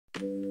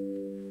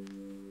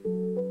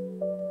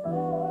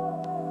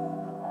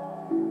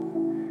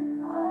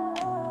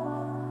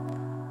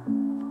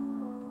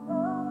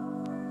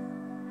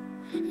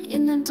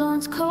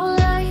dawns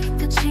collide,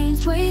 the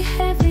chains weigh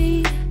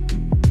heavy.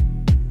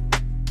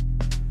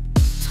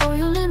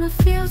 Toil in the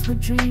fields where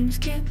dreams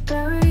get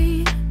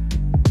buried.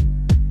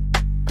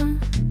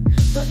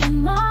 But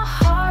in my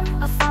heart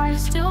a fire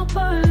still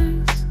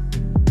burns,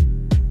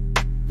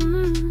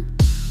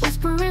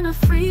 whispering of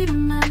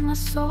freedom and my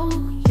soul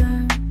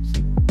yearns.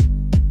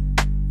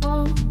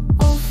 Oh,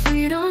 oh,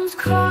 freedom's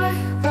cry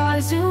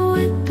rising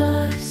with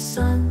the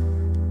sun.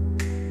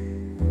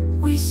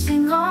 We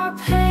sing our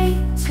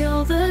pain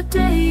till the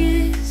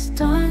day is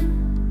done.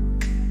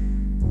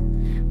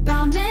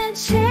 Bound in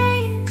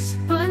chains,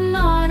 but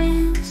not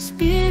in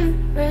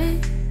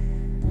spirit.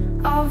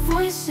 Our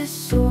voices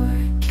soar,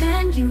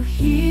 can you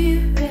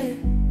hear it?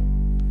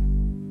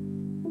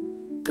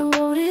 The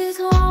road is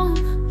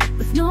long,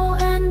 with no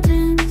end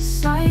in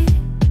sight,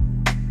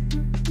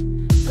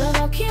 but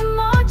I'll keep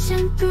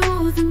marching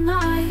through the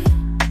night.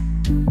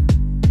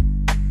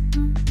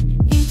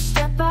 Each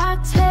step I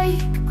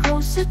take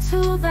closer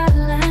to that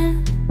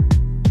land,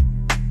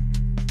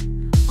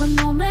 where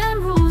no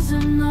man rules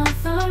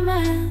another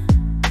man.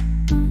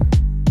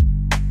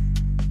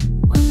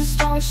 When the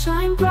stars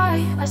shine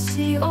bright, I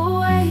see a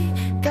way,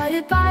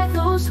 guided by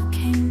those who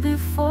came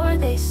before.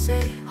 They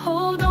say,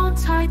 hold on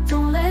tight,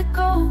 don't let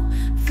go.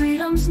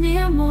 Freedom's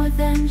near, more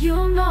than you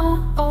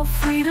know. Oh,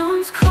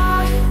 freedom's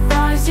cry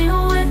rising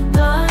with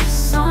the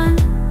sun.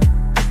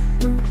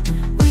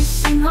 We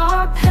sing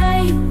our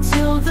pain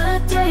till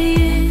the day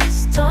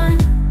is done.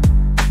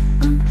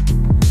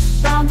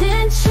 Bound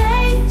in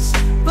chains,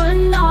 but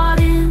not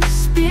in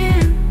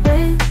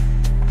spirit.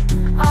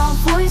 Our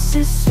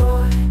voices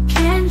soar,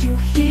 can you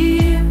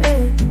hear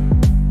it?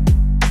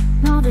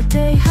 Now the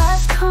day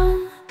has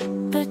come,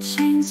 the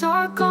chains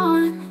are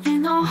gone.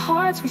 In our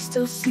hearts we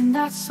still sing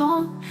that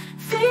song.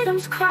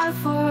 Freedom's cry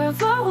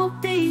forever will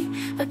be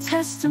a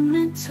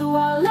testament to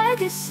our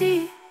legacy.